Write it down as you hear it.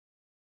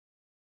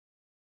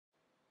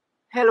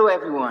Hello,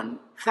 everyone.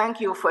 Thank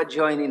you for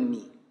joining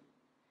me.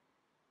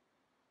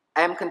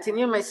 I am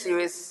continuing my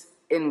series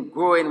in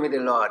Growing with the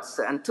Lord.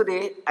 And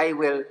today I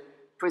will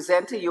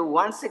present to you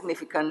one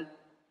significant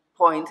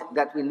point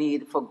that we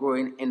need for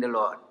growing in the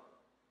Lord.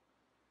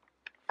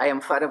 I am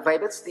Father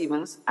Vibert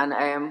Stevens, and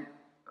I am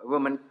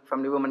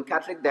from the Roman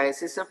Catholic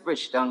Diocese of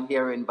Bridgetown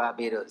here in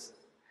Barbados.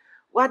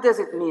 What does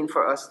it mean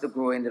for us to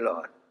grow in the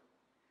Lord?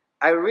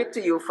 I read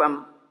to you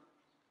from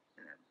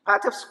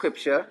part of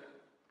Scripture.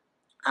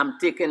 I'm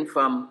taken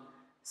from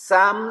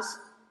Psalms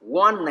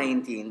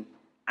 119,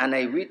 and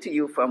I read to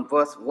you from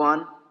verse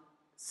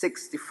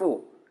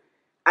 164.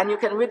 And you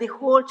can read the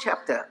whole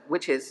chapter,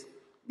 which is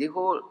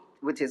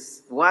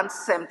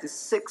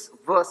 176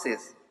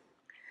 verses.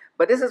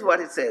 But this is what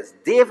it says.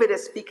 David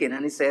is speaking,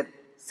 and he said,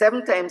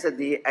 7 times a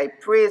day I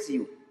praise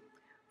you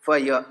for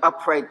your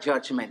upright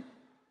judgment.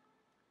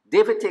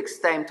 David takes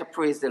time to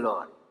praise the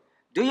Lord.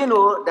 Do you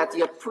know that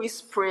your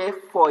priests pray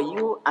for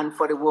you and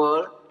for the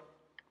world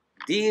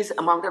these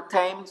amount of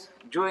times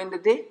during the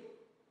day?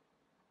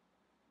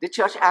 The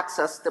church asks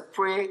us to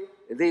pray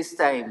these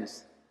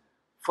times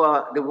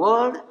for the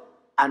world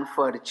and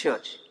for the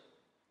church.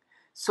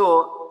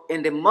 So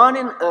in the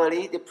morning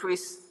early, the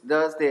priest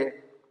does the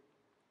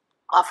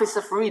office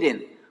of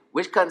reading,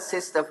 which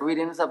consists of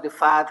readings of the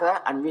Father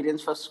and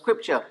readings for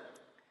Scripture.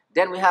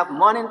 Then we have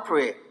morning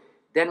prayer.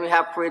 Then we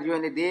have prayer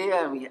during the day,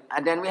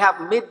 and then we have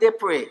midday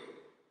prayer,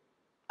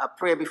 a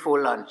prayer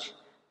before lunch.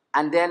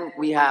 And then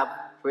we have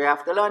prayer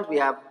after lunch, we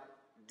have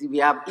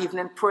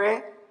evening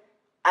prayer,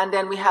 and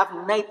then we have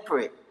night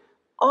prayer.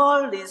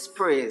 All these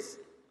prayers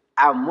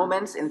are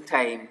moments in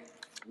time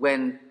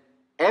when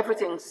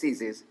everything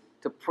ceases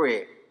to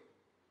pray.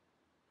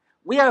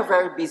 We are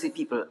very busy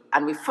people,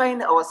 and we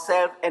find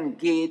ourselves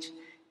engaged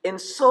in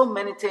so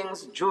many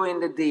things during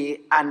the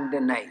day and the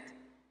night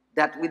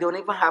that we don't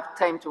even have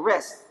time to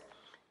rest.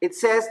 It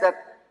says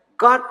that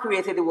God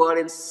created the world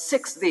in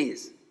 6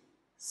 days.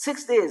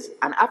 6 days,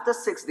 and after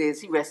 6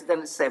 days, he rested on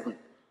the 7th.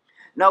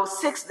 Now,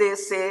 6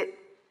 days say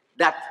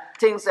that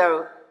things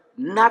are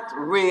not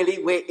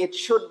really where it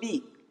should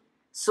be.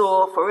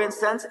 So, for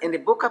instance, in the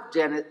book of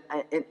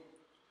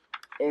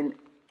in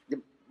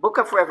the book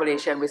of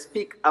Revelation, we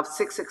speak of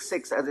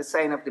 666 as a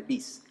sign of the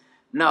beast.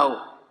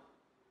 Now,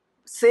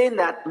 saying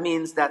that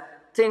means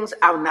that things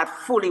are not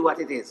fully what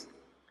it is.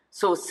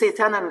 So,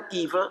 Satan and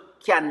evil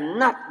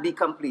cannot be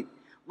complete.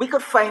 We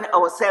could find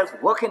ourselves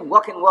walking,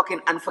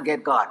 and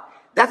forget God.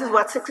 That is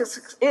what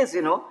 666 is,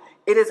 you know.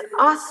 It is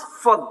us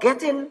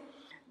forgetting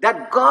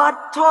that God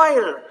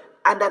toiled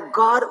and that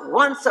God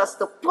wants us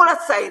to pull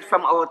aside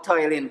from our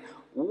toiling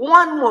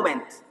one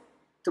moment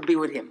to be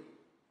with him.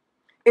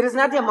 It is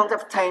not the amount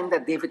of time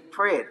that David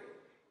prayed.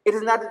 It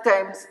is not the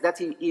times that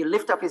he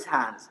lifted up his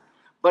hands.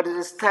 But it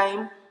is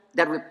time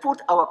that we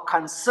put our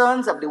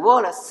concerns of the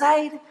world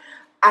aside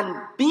and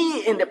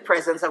be in the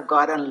presence of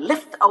God and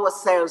lift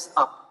ourselves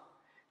up.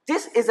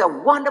 This is a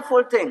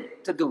wonderful thing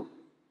to do.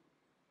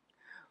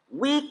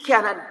 We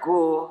cannot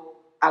grow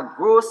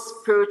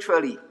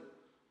spiritually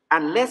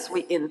unless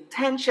we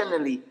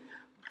intentionally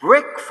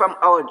break from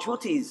our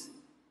duties,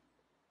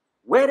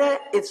 whether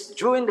it's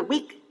during the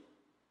week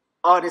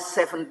or the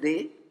 7th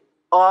day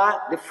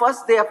or the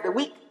first day of the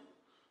week.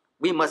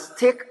 We must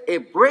take a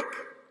break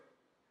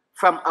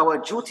from our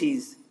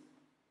duties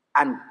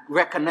and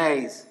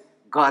recognize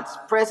God's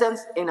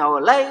presence in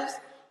our lives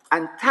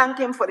and thank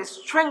him for the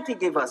strength he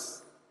gave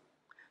us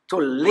to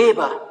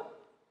labor.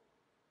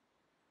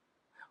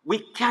 We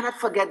cannot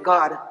forget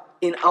God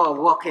in our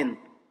walking.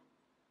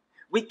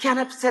 We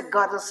cannot set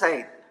God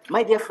aside.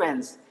 My dear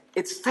friends,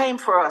 it's time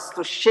for us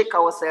to shake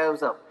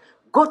ourselves up.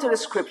 Go to the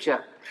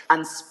Scripture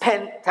and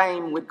spend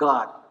time with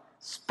God.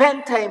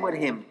 Spend time with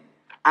him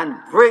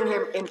and bring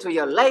him into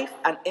your life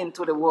and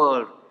into the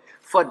world.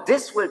 For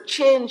this will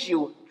change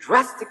you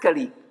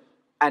drastically,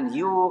 and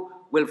you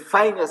will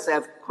find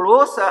yourself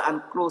closer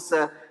and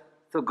closer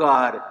to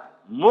God.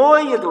 More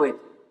you do it,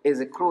 is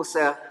the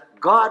closer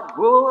God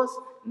grows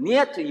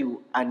near to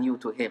you and you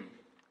to him.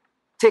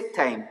 Take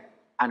time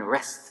and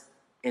rest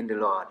in the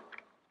Lord.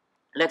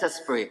 Let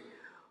us pray.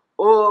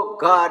 Oh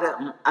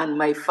God and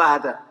my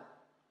Father,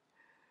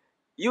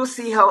 you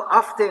see how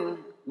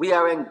often we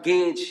are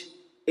engaged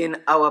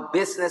in our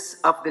business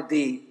of the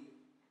day,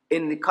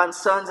 in the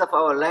concerns of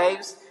our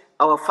lives,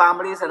 our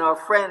families, and our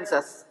friends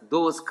as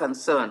those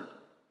concerned.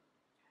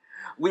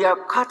 We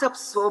are caught up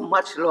so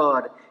much,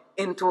 Lord,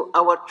 into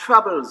our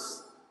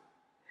troubles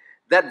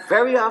that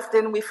very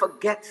often we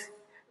forget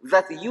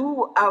that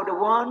you are the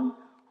one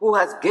who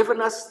has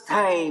given us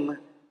time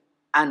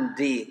and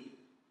day.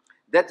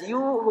 That you,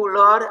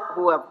 Lord,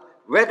 who have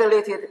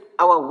regulated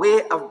our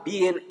way of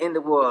being in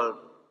the world.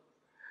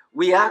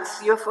 We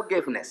ask your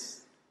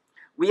forgiveness.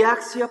 We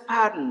ask your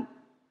pardon.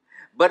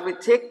 But we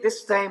take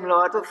this time,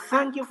 Lord, to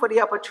thank you for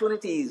the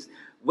opportunities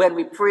when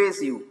we praise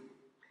you.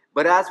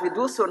 But as we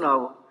do so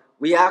now,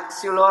 we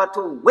ask you, Lord,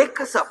 to wake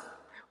us up.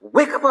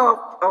 Wake up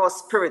our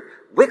spirit.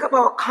 Wake up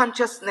our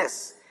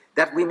consciousness,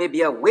 that we may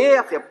be aware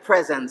of your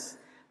presence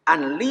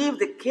and leave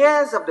the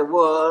cares of the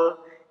world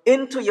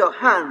into your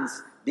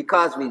hands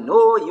because we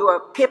know you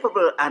are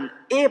capable and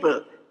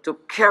able to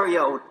carry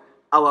out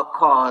our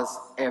cause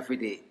every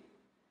day.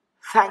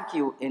 Thank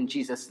you in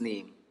Jesus'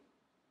 name.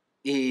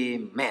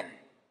 Amen.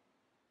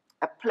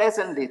 A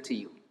pleasant day to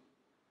you.